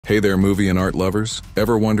Hey there, movie and art lovers.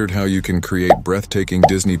 Ever wondered how you can create breathtaking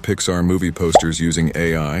Disney Pixar movie posters using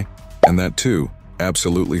AI? And that too,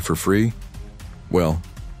 absolutely for free? Well,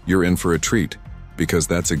 you're in for a treat, because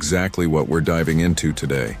that's exactly what we're diving into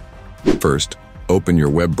today. First, open your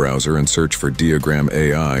web browser and search for Diagram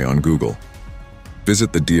AI on Google.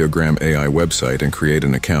 Visit the Diagram AI website and create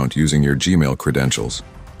an account using your Gmail credentials.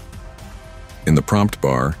 In the prompt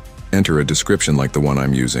bar, enter a description like the one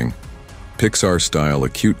I'm using. Pixar-style, a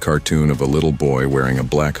cute cartoon of a little boy wearing a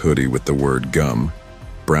black hoodie with the word gum,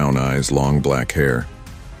 brown eyes, long black hair.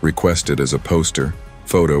 Requested as a poster,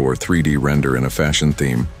 photo, or 3D render in a fashion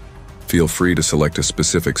theme. Feel free to select a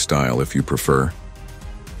specific style if you prefer.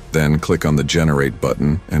 Then click on the Generate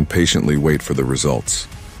button and patiently wait for the results.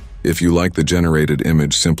 If you like the generated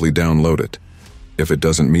image, simply download it. If it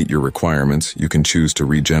doesn't meet your requirements, you can choose to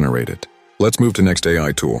regenerate it. Let's move to next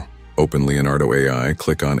AI tool. Open Leonardo AI,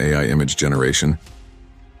 click on AI Image Generation.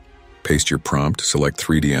 Paste your prompt, select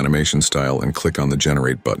 3D animation style, and click on the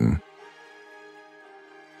Generate button.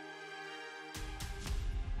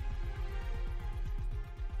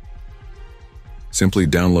 Simply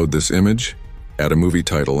download this image, add a movie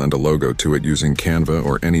title and a logo to it using Canva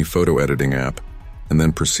or any photo editing app, and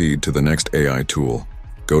then proceed to the next AI tool.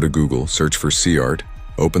 Go to Google, search for CArt,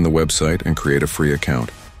 open the website, and create a free account.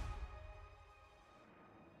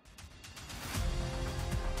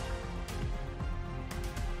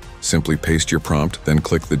 Simply paste your prompt, then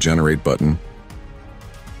click the Generate button,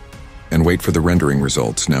 and wait for the rendering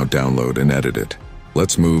results. Now download and edit it.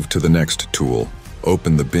 Let's move to the next tool.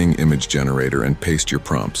 Open the Bing image generator and paste your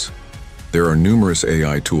prompts. There are numerous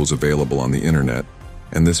AI tools available on the internet,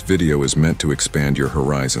 and this video is meant to expand your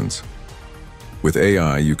horizons. With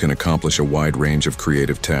AI, you can accomplish a wide range of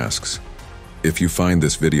creative tasks. If you find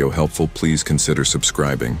this video helpful, please consider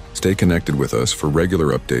subscribing. Stay connected with us for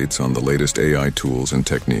regular updates on the latest AI tools and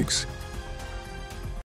techniques.